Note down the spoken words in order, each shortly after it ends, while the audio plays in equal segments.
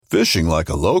Fishing like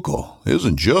a local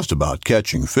isn't just about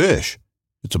catching fish.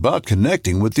 It's about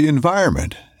connecting with the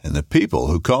environment and the people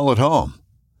who call it home.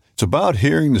 It's about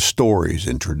hearing the stories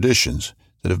and traditions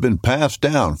that have been passed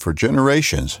down for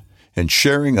generations and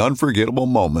sharing unforgettable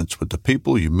moments with the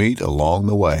people you meet along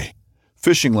the way.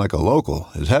 Fishing like a local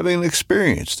is having an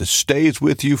experience that stays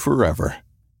with you forever.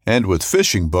 And with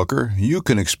Fishing Booker, you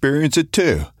can experience it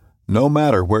too, no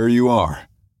matter where you are.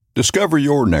 Discover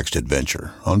your next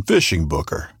adventure on Fishing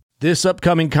Booker. This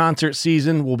upcoming concert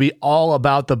season will be all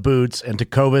about the boots, and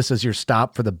Tecovas is your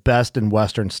stop for the best in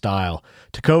Western style.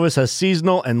 Tecovas has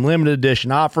seasonal and limited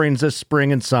edition offerings this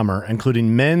spring and summer,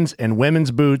 including men's and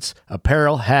women's boots,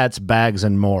 apparel, hats, bags,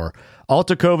 and more. All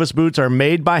Tecovas boots are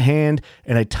made by hand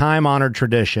in a time-honored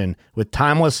tradition with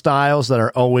timeless styles that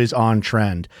are always on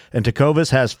trend. And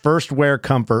Tecovas has first wear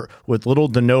comfort with little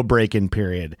to no break-in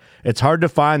period. It's hard to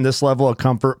find this level of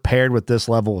comfort paired with this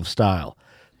level of style.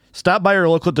 Stop by your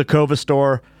local Tecovas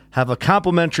store, have a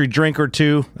complimentary drink or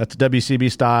two, that's WCB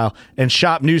style, and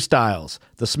shop new styles.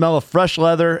 The smell of fresh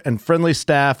leather and friendly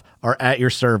staff are at your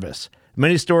service.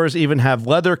 Many stores even have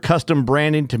leather custom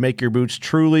branding to make your boots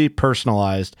truly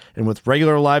personalized. And with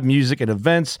regular live music and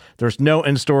events, there's no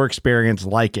in-store experience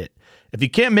like it. If you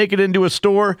can't make it into a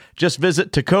store, just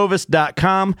visit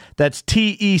tecovas.com. That's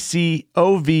TECOVAS.com.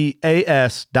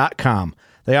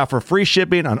 They offer free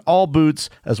shipping on all boots,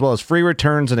 as well as free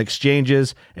returns and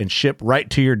exchanges, and ship right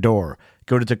to your door.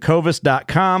 Go to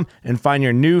tecovas.com and find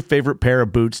your new favorite pair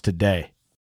of boots today.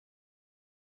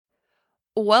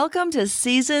 Welcome to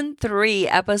Season 3,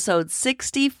 Episode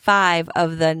 65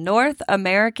 of the North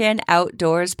American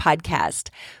Outdoors Podcast.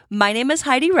 My name is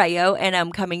Heidi Rayo, and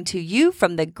I'm coming to you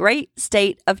from the great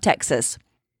state of Texas.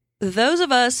 Those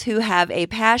of us who have a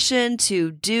passion to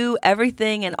do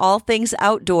everything and all things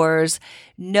outdoors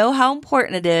know how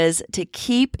important it is to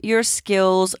keep your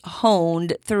skills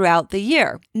honed throughout the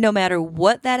year. No matter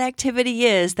what that activity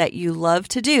is that you love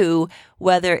to do,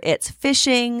 whether it's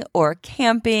fishing or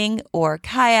camping or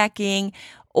kayaking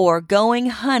or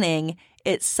going hunting,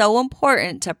 it's so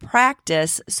important to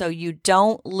practice so you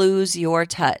don't lose your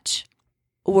touch.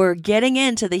 We're getting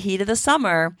into the heat of the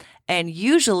summer, and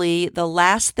usually the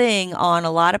last thing on a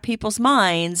lot of people's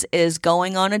minds is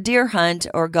going on a deer hunt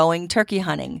or going turkey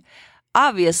hunting.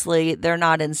 Obviously, they're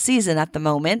not in season at the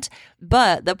moment,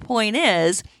 but the point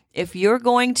is, if you're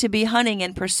going to be hunting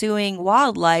and pursuing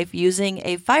wildlife using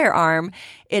a firearm,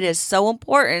 it is so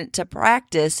important to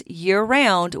practice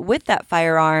year-round with that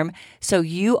firearm so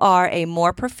you are a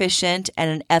more proficient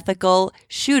and an ethical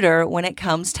shooter when it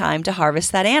comes time to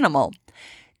harvest that animal.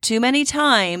 Too many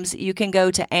times you can go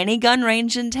to any gun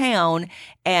range in town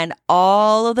and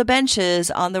all of the benches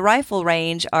on the rifle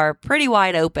range are pretty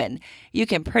wide open. You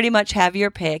can pretty much have your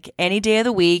pick any day of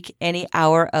the week, any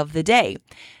hour of the day.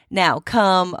 Now,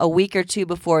 come a week or two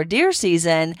before deer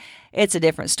season, it's a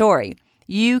different story.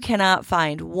 You cannot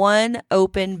find one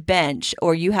open bench,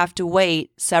 or you have to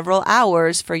wait several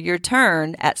hours for your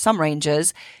turn at some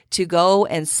ranges to go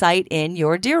and sight in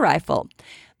your deer rifle.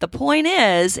 The point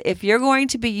is, if you're going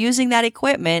to be using that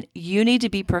equipment, you need to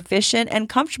be proficient and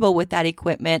comfortable with that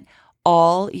equipment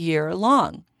all year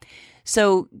long.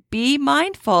 So be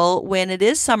mindful when it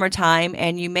is summertime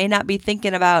and you may not be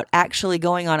thinking about actually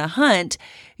going on a hunt.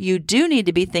 You do need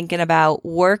to be thinking about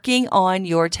working on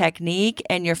your technique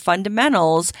and your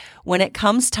fundamentals when it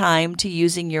comes time to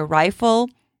using your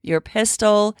rifle, your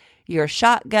pistol, your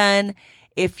shotgun,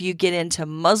 if you get into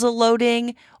muzzle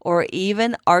loading or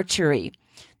even archery.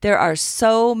 There are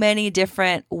so many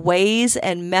different ways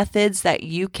and methods that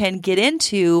you can get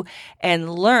into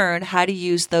and learn how to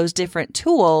use those different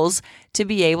tools to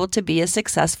be able to be a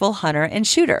successful hunter and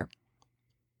shooter.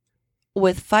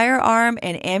 With firearm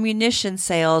and ammunition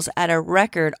sales at a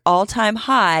record all-time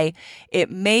high, it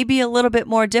may be a little bit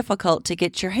more difficult to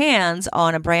get your hands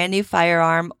on a brand new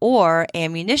firearm or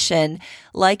ammunition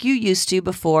like you used to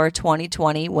before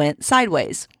 2020 went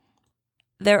sideways.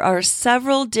 There are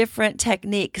several different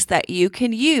techniques that you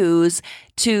can use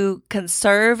to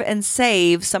conserve and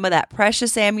save some of that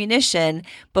precious ammunition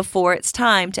before it's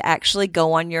time to actually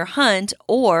go on your hunt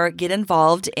or get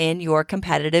involved in your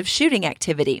competitive shooting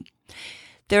activity.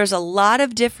 There's a lot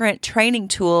of different training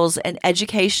tools and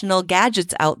educational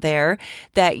gadgets out there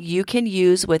that you can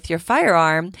use with your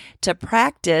firearm to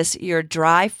practice your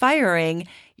dry firing,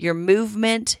 your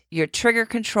movement, your trigger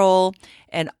control,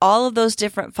 and all of those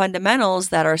different fundamentals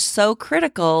that are so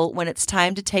critical when it's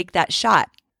time to take that shot.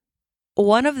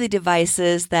 One of the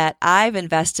devices that I've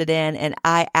invested in and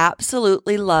I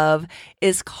absolutely love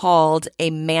is called a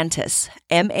Mantis,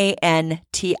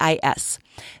 Mantis.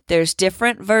 There's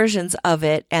different versions of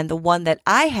it, and the one that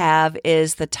I have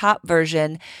is the top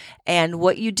version. And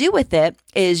what you do with it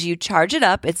is you charge it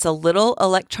up. It's a little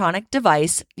electronic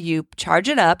device. You charge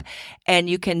it up and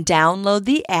you can download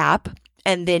the app,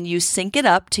 and then you sync it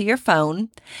up to your phone.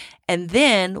 And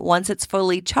then once it's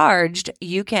fully charged,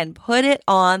 you can put it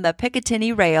on the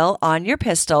Picatinny rail on your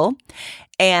pistol,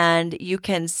 and you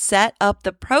can set up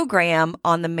the program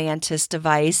on the Mantis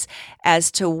device as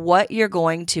to what you're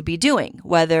going to be doing,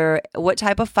 what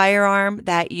type of firearm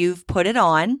that you've put it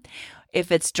on, if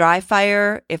it's dry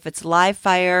fire, if it's live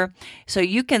fire. So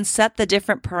you can set the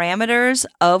different parameters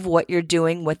of what you're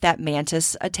doing with that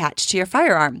Mantis attached to your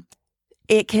firearm.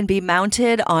 It can be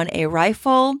mounted on a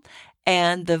rifle,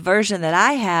 and the version that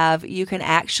I have, you can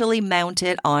actually mount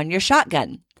it on your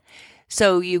shotgun.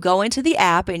 So you go into the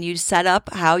app and you set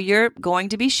up how you're going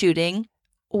to be shooting,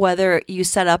 whether you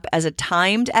set up as a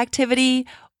timed activity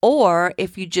or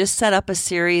if you just set up a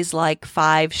series like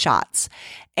 5 shots.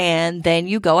 And then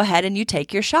you go ahead and you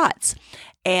take your shots.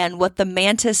 And what the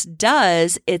Mantis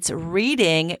does, it's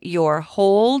reading your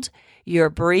hold,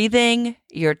 your breathing,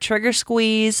 your trigger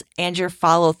squeeze, and your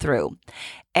follow through.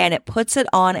 And it puts it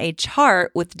on a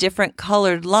chart with different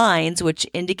colored lines, which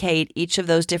indicate each of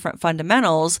those different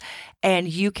fundamentals.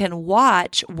 And you can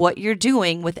watch what you're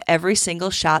doing with every single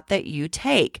shot that you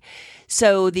take.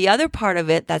 So the other part of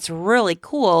it that's really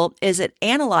cool is it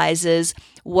analyzes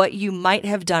what you might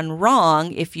have done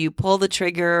wrong if you pull the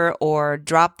trigger or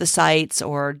drop the sights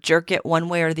or jerk it one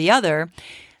way or the other.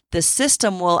 The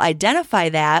system will identify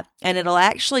that, and it'll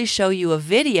actually show you a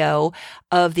video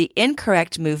of the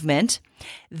incorrect movement.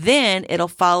 Then it'll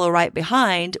follow right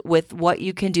behind with what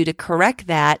you can do to correct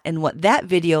that and what that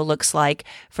video looks like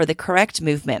for the correct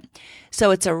movement.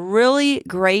 So it's a really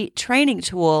great training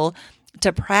tool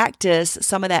to practice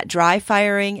some of that dry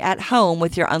firing at home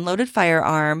with your unloaded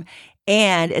firearm,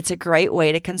 and it's a great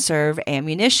way to conserve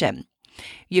ammunition.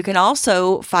 You can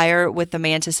also fire with the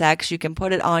Mantis X. You can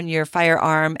put it on your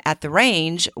firearm at the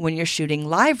range when you're shooting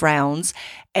live rounds,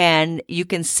 and you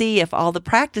can see if all the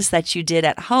practice that you did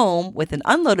at home with an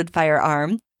unloaded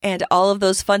firearm and all of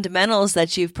those fundamentals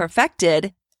that you've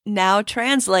perfected now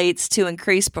translates to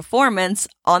increased performance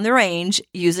on the range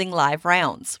using live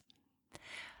rounds.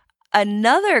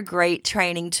 Another great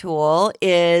training tool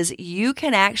is you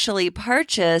can actually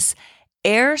purchase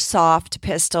airsoft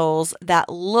pistols that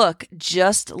look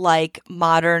just like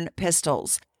modern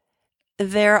pistols.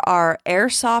 There are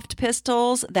airsoft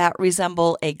pistols that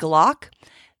resemble a Glock.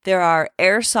 There are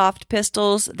airsoft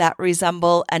pistols that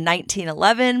resemble a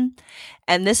 1911.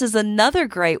 And this is another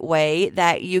great way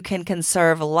that you can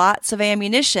conserve lots of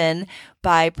ammunition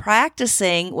by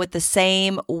practicing with the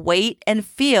same weight and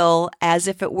feel as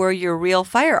if it were your real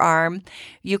firearm.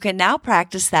 You can now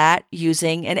practice that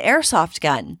using an airsoft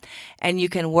gun. And you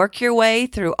can work your way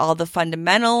through all the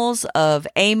fundamentals of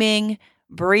aiming,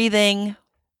 breathing,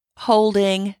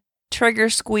 holding, trigger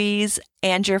squeeze,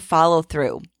 and your follow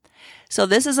through. So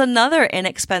this is another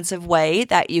inexpensive way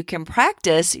that you can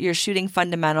practice your shooting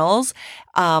fundamentals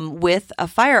with a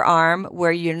firearm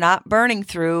where you're not burning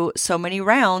through so many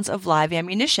rounds of live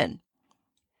ammunition.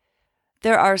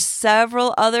 There are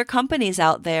several other companies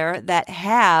out there that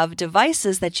have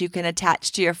devices that you can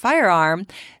attach to your firearm,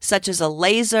 such as a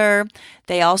laser.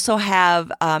 They also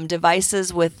have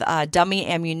devices with dummy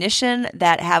ammunition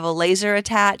that have a laser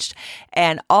attached,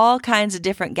 and all kinds of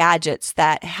different gadgets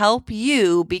that help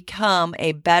you become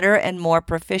a better and more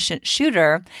proficient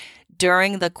shooter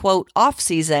during the quote off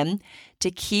season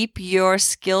to keep your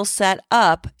skill set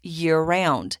up year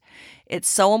round. It's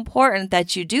so important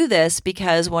that you do this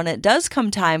because when it does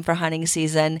come time for hunting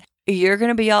season, you're going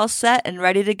to be all set and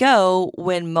ready to go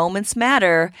when moments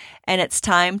matter, and it's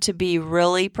time to be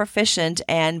really proficient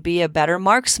and be a better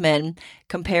marksman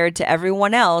compared to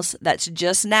everyone else that's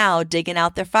just now digging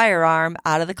out their firearm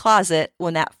out of the closet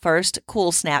when that first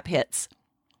cool snap hits.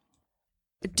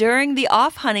 During the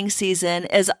off hunting season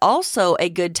is also a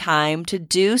good time to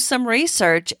do some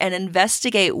research and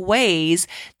investigate ways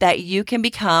that you can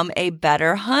become a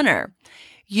better hunter.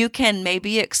 You can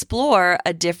maybe explore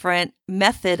a different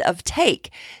method of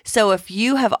take. So if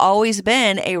you have always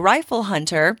been a rifle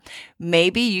hunter,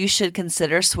 maybe you should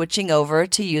consider switching over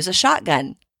to use a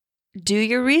shotgun. Do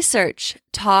your research,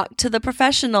 talk to the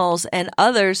professionals and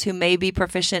others who may be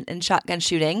proficient in shotgun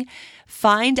shooting.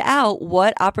 Find out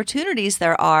what opportunities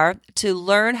there are to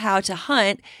learn how to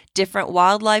hunt different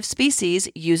wildlife species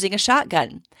using a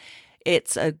shotgun.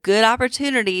 It's a good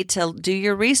opportunity to do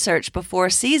your research before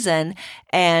season,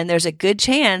 and there's a good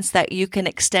chance that you can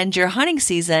extend your hunting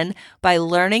season by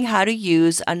learning how to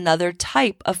use another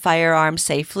type of firearm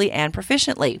safely and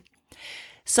proficiently.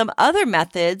 Some other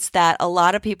methods that a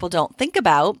lot of people don't think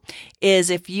about is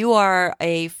if you are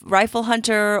a rifle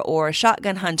hunter or a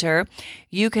shotgun hunter,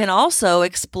 you can also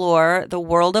explore the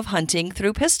world of hunting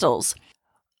through pistols.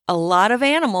 A lot of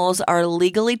animals are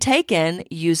legally taken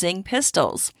using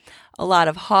pistols. A lot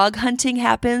of hog hunting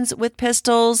happens with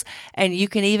pistols, and you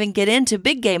can even get into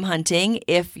big game hunting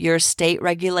if your state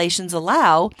regulations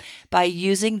allow by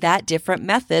using that different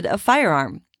method of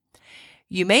firearm.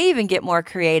 You may even get more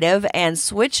creative and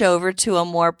switch over to a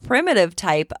more primitive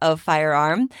type of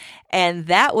firearm, and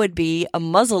that would be a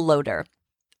muzzleloader.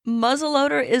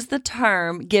 Muzzleloader is the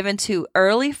term given to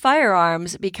early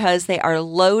firearms because they are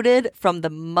loaded from the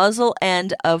muzzle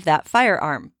end of that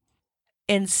firearm.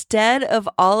 Instead of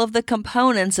all of the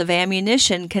components of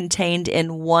ammunition contained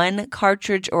in one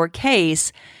cartridge or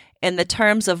case, in the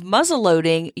terms of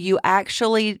muzzleloading, you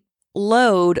actually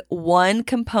load one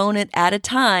component at a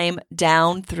time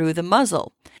down through the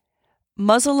muzzle.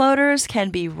 Muzzleloaders can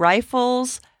be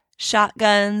rifles,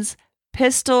 shotguns,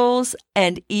 pistols,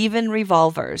 and even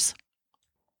revolvers.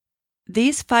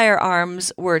 These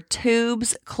firearms were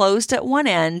tubes closed at one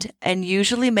end and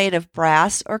usually made of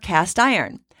brass or cast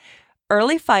iron.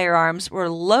 Early firearms were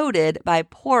loaded by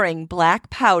pouring black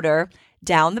powder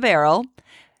down the barrel,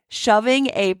 shoving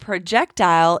a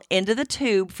projectile into the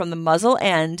tube from the muzzle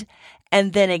end,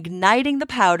 and then igniting the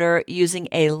powder using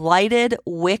a lighted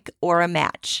wick or a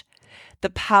match. The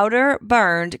powder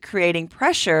burned, creating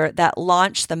pressure that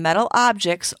launched the metal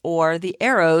objects or the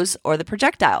arrows or the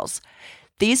projectiles.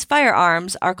 These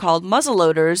firearms are called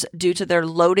muzzleloaders due to their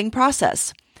loading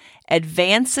process.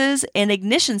 Advances in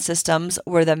ignition systems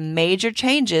were the major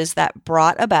changes that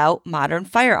brought about modern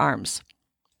firearms.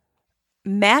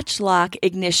 Matchlock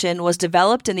ignition was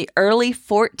developed in the early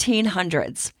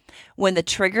 1400s. When the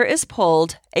trigger is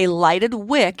pulled, a lighted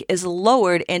wick is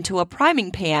lowered into a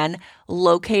priming pan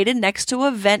located next to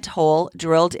a vent hole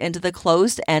drilled into the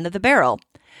closed end of the barrel.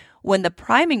 When the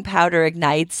priming powder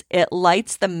ignites, it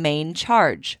lights the main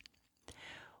charge.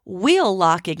 Wheel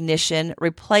lock ignition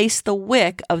replaced the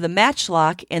wick of the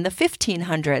matchlock in the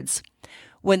 1500s.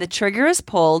 When the trigger is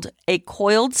pulled, a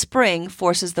coiled spring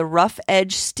forces the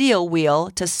rough-edged steel wheel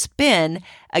to spin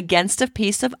against a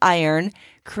piece of iron,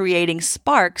 creating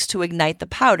sparks to ignite the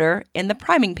powder in the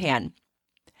priming pan.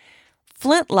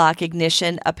 Flintlock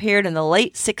ignition appeared in the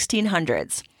late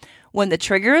 1600s. When the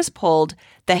trigger is pulled,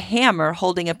 the hammer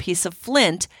holding a piece of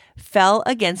flint fell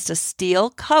against a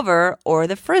steel cover or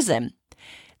the frizzen.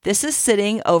 This is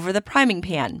sitting over the priming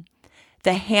pan.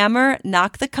 The hammer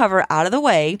knocked the cover out of the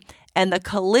way, and the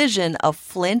collision of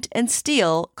flint and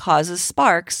steel causes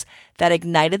sparks that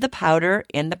ignited the powder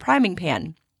in the priming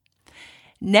pan.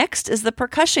 Next is the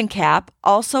percussion cap,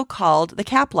 also called the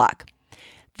caplock.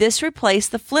 This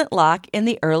replaced the flintlock in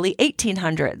the early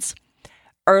 1800s.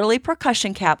 Early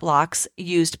percussion cap locks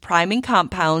used priming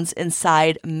compounds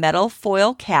inside metal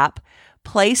foil cap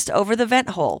placed over the vent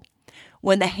hole.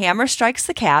 When the hammer strikes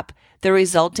the cap, the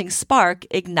resulting spark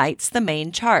ignites the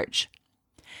main charge.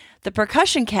 The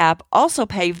percussion cap also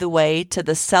paved the way to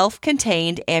the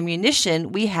self-contained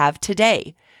ammunition we have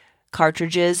today,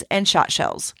 cartridges and shot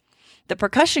shells. The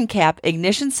percussion cap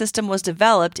ignition system was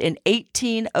developed in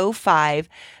 1805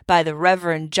 by the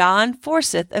Reverend John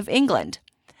Forsyth of England.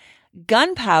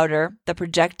 Gunpowder, the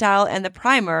projectile, and the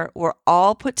primer were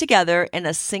all put together in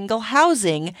a single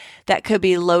housing that could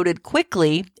be loaded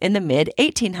quickly in the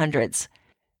mid-1800s.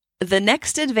 The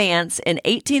next advance in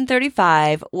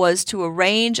 1835 was to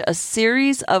arrange a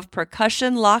series of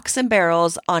percussion locks and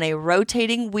barrels on a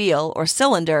rotating wheel or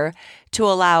cylinder to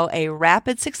allow a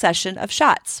rapid succession of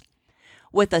shots.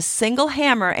 With a single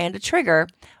hammer and a trigger,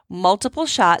 multiple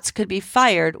shots could be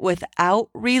fired without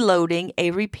reloading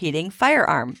a repeating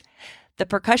firearm. The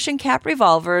percussion cap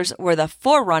revolvers were the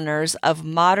forerunners of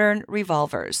modern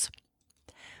revolvers.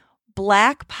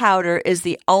 Black powder is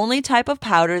the only type of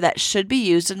powder that should be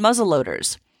used in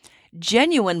muzzleloaders.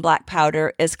 Genuine black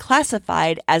powder is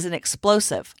classified as an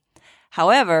explosive.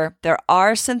 However, there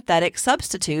are synthetic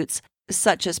substitutes,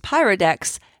 such as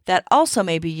Pyrodex, that also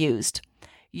may be used.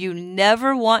 You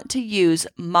never want to use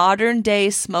modern-day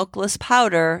smokeless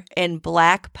powder in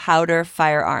black powder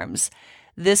firearms.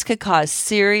 This could cause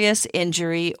serious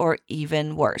injury or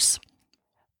even worse.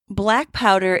 Black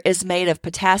powder is made of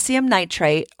potassium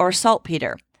nitrate or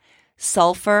saltpeter,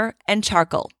 sulfur, and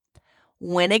charcoal.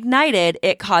 When ignited,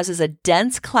 it causes a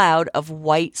dense cloud of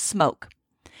white smoke.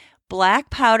 Black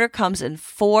powder comes in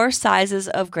 4 sizes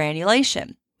of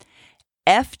granulation.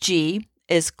 FG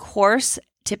is coarse,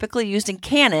 typically used in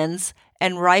cannons,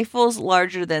 and rifles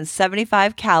larger than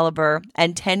 75 caliber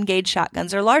and 10 gauge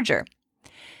shotguns are larger.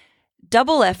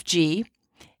 Double FG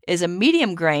is a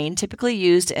medium grain, typically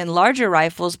used in larger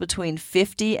rifles between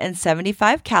 50 and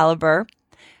 75 caliber,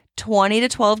 20 to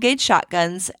 12 gauge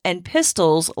shotguns, and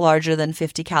pistols larger than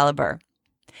 50 caliber.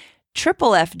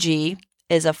 Triple FG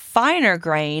is a finer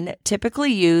grain,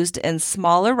 typically used in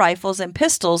smaller rifles and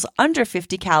pistols under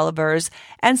 50 calibers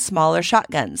and smaller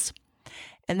shotguns.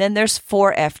 And then there's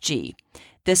 4FG.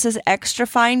 This is extra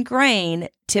fine grain,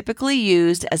 typically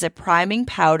used as a priming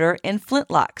powder in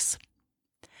flintlocks.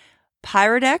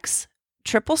 Pyrodex,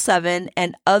 777,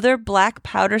 and other black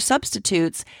powder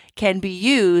substitutes can be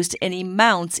used in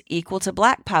amounts equal to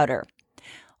black powder.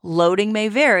 Loading may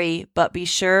vary, but be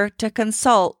sure to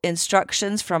consult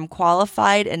instructions from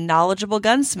qualified and knowledgeable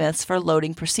gunsmiths for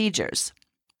loading procedures.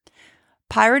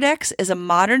 Pyrodex is a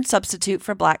modern substitute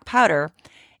for black powder.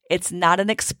 It's not an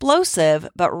explosive,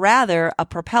 but rather a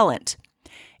propellant.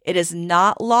 It is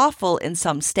not lawful in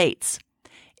some states.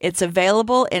 It's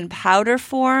available in powder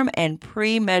form and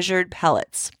pre-measured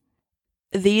pellets.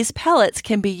 These pellets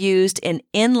can be used in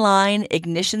inline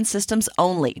ignition systems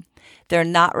only. They're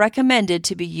not recommended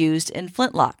to be used in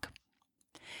flintlock.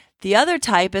 The other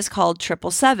type is called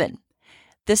 777.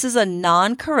 This is a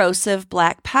non-corrosive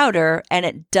black powder, and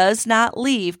it does not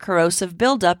leave corrosive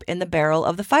buildup in the barrel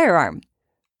of the firearm.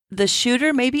 The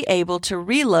shooter may be able to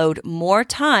reload more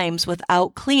times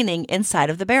without cleaning inside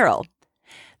of the barrel.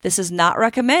 This is not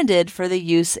recommended for the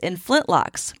use in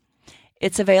flintlocks.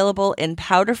 It's available in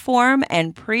powder form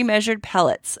and pre-measured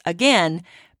pellets. Again,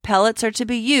 pellets are to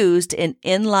be used in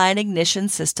inline ignition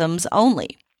systems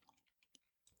only.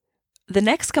 The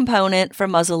next component for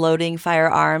muzzleloading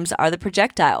firearms are the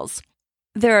projectiles.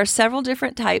 There are several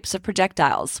different types of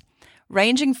projectiles,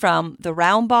 ranging from the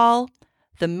round ball,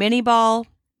 the mini ball,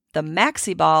 the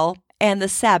maxi ball, and the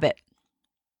sabot.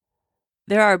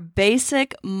 There are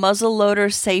basic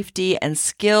muzzleloader safety and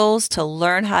skills to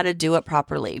learn how to do it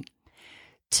properly.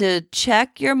 To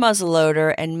check your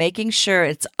muzzleloader and making sure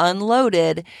it's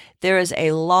unloaded, there is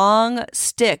a long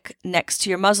stick next to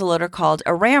your muzzleloader called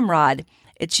a ramrod.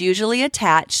 It's usually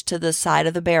attached to the side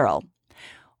of the barrel.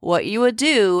 What you would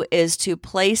do is to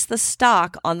place the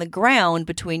stock on the ground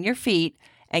between your feet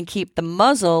and keep the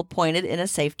muzzle pointed in a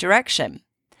safe direction.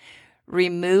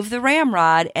 Remove the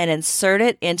ramrod and insert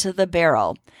it into the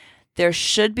barrel. There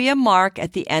should be a mark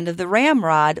at the end of the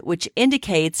ramrod which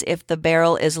indicates if the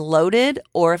barrel is loaded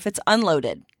or if it's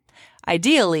unloaded.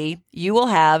 Ideally, you will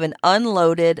have an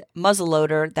unloaded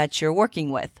muzzleloader that you're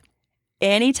working with.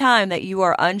 Anytime that you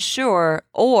are unsure,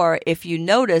 or if you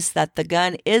notice that the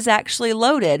gun is actually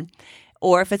loaded,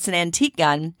 or if it's an antique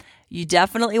gun, you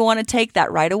definitely want to take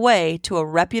that right away to a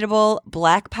reputable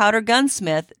black powder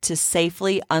gunsmith to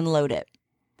safely unload it.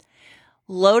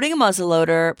 Loading a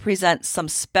muzzleloader presents some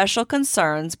special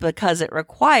concerns because it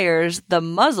requires the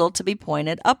muzzle to be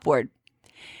pointed upward.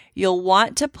 You'll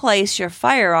want to place your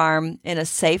firearm in a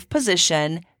safe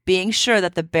position, being sure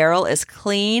that the barrel is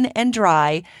clean and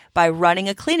dry by running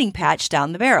a cleaning patch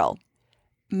down the barrel.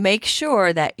 Make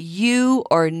sure that you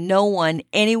or no one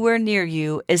anywhere near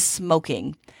you is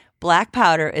smoking. Black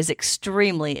powder is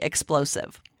extremely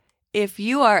explosive. If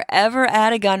you are ever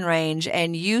at a gun range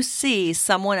and you see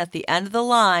someone at the end of the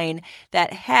line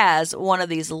that has one of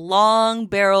these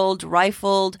long-barreled,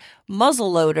 rifled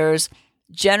muzzle loaders,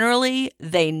 generally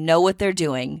they know what they're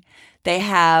doing. They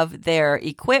have their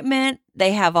equipment,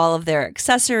 they have all of their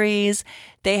accessories,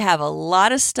 they have a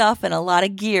lot of stuff and a lot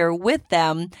of gear with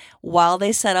them while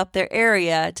they set up their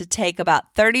area to take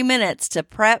about 30 minutes to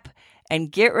prep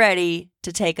and get ready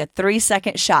to take a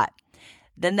 3-second shot.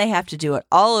 Then they have to do it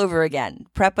all over again.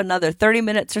 Prep another 30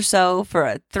 minutes or so for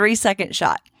a 3-second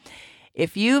shot.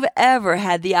 If you've ever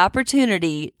had the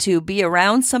opportunity to be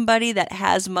around somebody that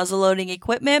has muzzleloading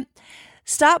equipment,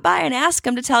 stop by and ask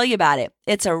them to tell you about it.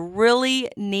 It's a really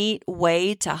neat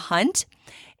way to hunt.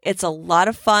 It's a lot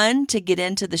of fun to get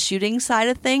into the shooting side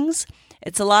of things.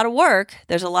 It's a lot of work.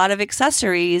 There's a lot of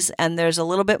accessories, and there's a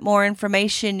little bit more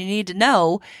information you need to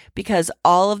know because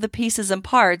all of the pieces and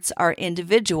parts are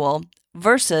individual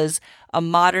versus a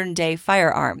modern day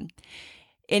firearm.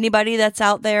 Anybody that's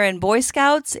out there in Boy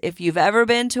Scouts, if you've ever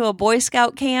been to a Boy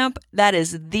Scout camp, that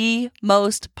is the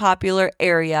most popular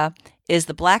area, is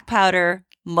the black powder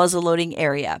muzzleloading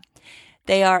area.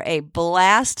 They are a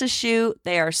blast to shoot.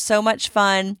 They are so much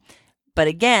fun. But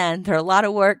again, they're a lot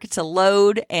of work to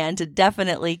load and to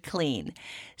definitely clean.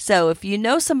 So if you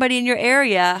know somebody in your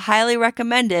area, highly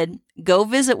recommended, go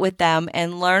visit with them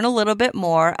and learn a little bit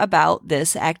more about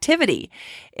this activity.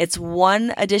 It's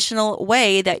one additional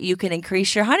way that you can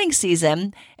increase your hunting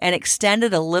season and extend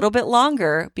it a little bit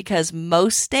longer because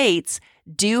most states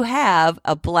do have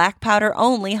a black powder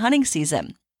only hunting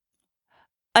season.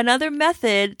 Another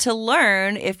method to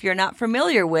learn, if you're not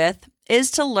familiar with, is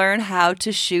to learn how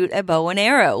to shoot a bow and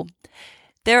arrow.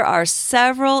 There are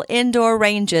several indoor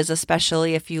ranges,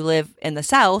 especially if you live in the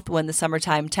South when the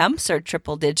summertime temps are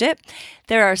triple digit.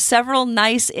 There are several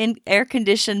nice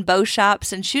air-conditioned bow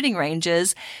shops and shooting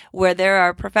ranges where there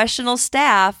are professional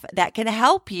staff that can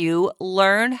help you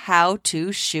learn how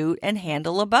to shoot and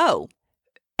handle a bow.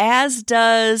 As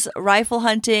does rifle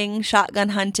hunting, shotgun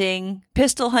hunting,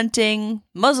 pistol hunting,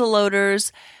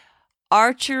 muzzleloaders.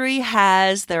 Archery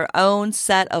has their own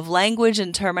set of language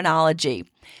and terminology.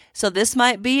 So this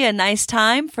might be a nice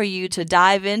time for you to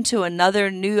dive into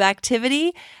another new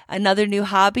activity, another new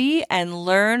hobby, and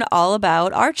learn all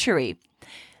about archery.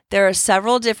 There are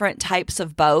several different types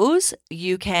of bows.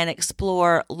 You can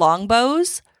explore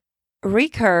longbows,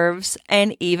 recurves,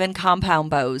 and even compound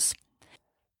bows.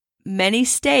 Many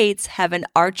states have an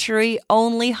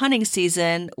archery-only hunting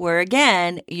season where,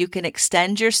 again, you can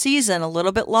extend your season a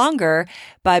little bit longer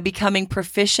by becoming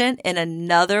proficient in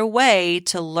another way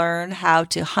to learn how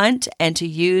to hunt and to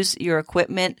use your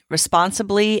equipment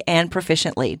responsibly and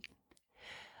proficiently.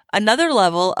 Another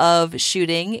level of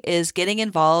shooting is getting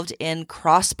involved in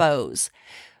crossbows.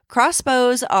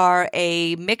 Crossbows are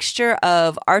a mixture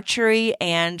of archery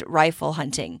and rifle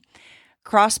hunting.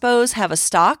 Crossbows have a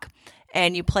stock,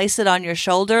 and you place it on your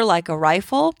shoulder like a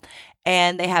rifle,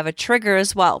 and they have a trigger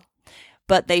as well.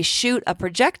 But they shoot a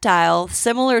projectile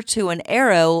similar to an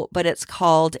arrow, but it's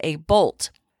called a bolt.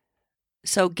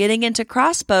 So getting into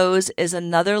crossbows is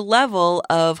another level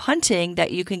of hunting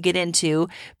that you can get into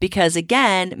because,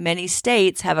 again, many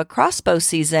states have a crossbow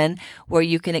season where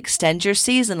you can extend your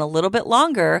season a little bit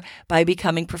longer by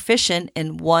becoming proficient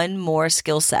in one more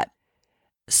skill set.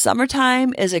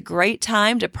 Summertime is a great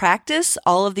time to practice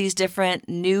all of these different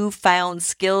newfound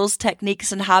skills,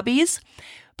 techniques, and hobbies,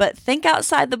 but think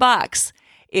outside the box.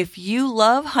 If you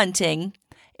love hunting,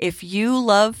 if you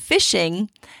love fishing,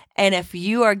 and if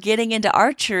you are getting into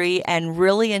archery and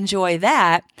really enjoy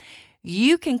that,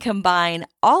 you can combine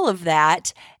all of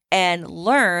that and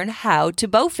learn how to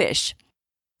bow fish.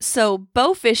 So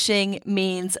bow fishing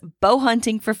means bow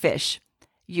hunting for fish.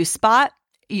 You spot,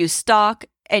 you stalk,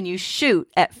 and you shoot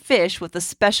at fish with a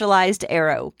specialized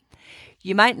arrow.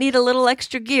 You might need a little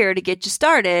extra gear to get you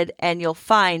started, and you'll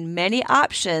find many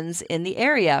options in the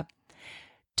area.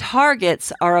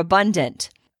 Targets are abundant.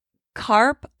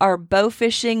 Carp are bow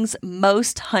fishing's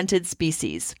most hunted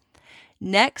species.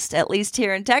 Next, at least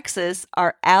here in Texas,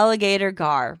 are alligator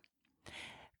gar.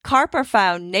 Carp are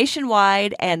found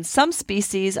nationwide, and some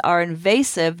species are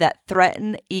invasive that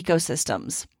threaten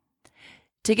ecosystems.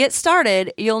 To get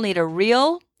started, you'll need a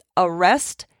reel, a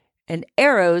rest, and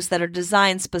arrows that are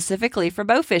designed specifically for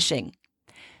bow fishing.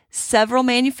 Several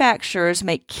manufacturers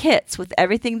make kits with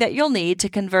everything that you'll need to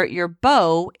convert your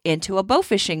bow into a bow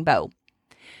fishing bow.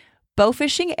 Bow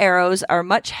fishing arrows are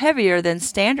much heavier than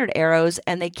standard arrows,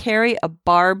 and they carry a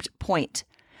barbed point.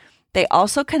 They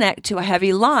also connect to a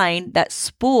heavy line that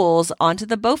spools onto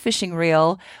the bow fishing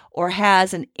reel or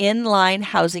has an inline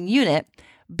housing unit,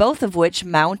 both of which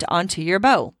mount onto your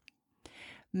bow.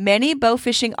 Many bow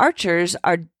fishing archers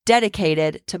are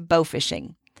dedicated to bow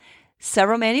fishing.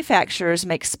 Several manufacturers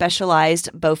make specialized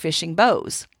bow fishing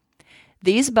bows.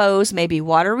 These bows may be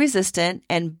water resistant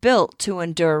and built to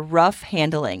endure rough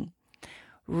handling.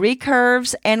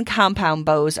 Recurves and compound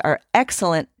bows are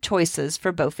excellent choices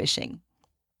for bow fishing.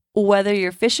 Whether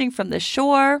you're fishing from the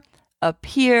shore, a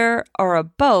pier, or a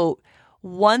boat,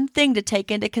 one thing to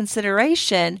take into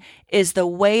consideration is the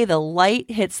way the light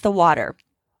hits the water.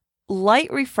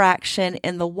 Light refraction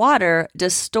in the water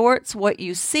distorts what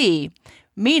you see,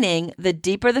 meaning the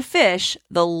deeper the fish,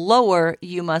 the lower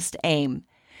you must aim.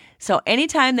 So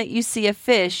anytime that you see a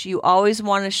fish, you always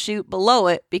want to shoot below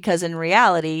it because in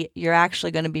reality, you're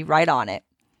actually going to be right on it.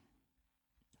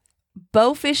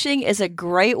 Bow fishing is a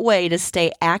great way to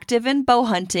stay active in bow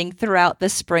hunting throughout the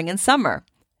spring and summer.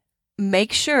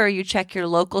 Make sure you check your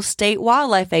local state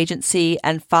wildlife agency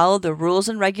and follow the rules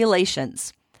and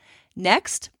regulations.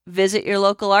 Next, visit your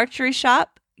local archery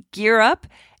shop, gear up,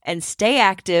 and stay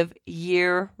active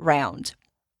year-round.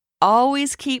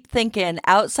 always keep thinking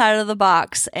outside of the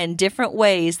box and different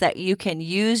ways that you can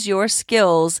use your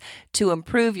skills to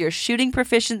improve your shooting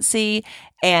proficiency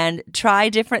and try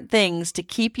different things to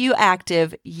keep you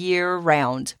active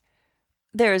year-round.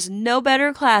 There is no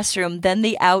better classroom than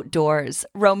the outdoors,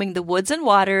 roaming the woods and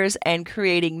waters and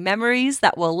creating memories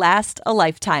that will last a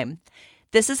lifetime.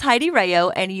 This is Heidi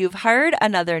Rayo, and you've heard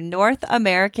another North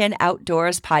American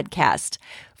Outdoors podcast.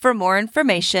 For more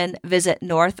information, visit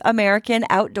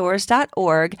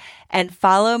NorthAmericanOutdoors.org and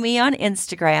follow me on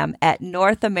Instagram at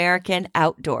North American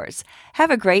Outdoors.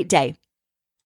 Have a great day.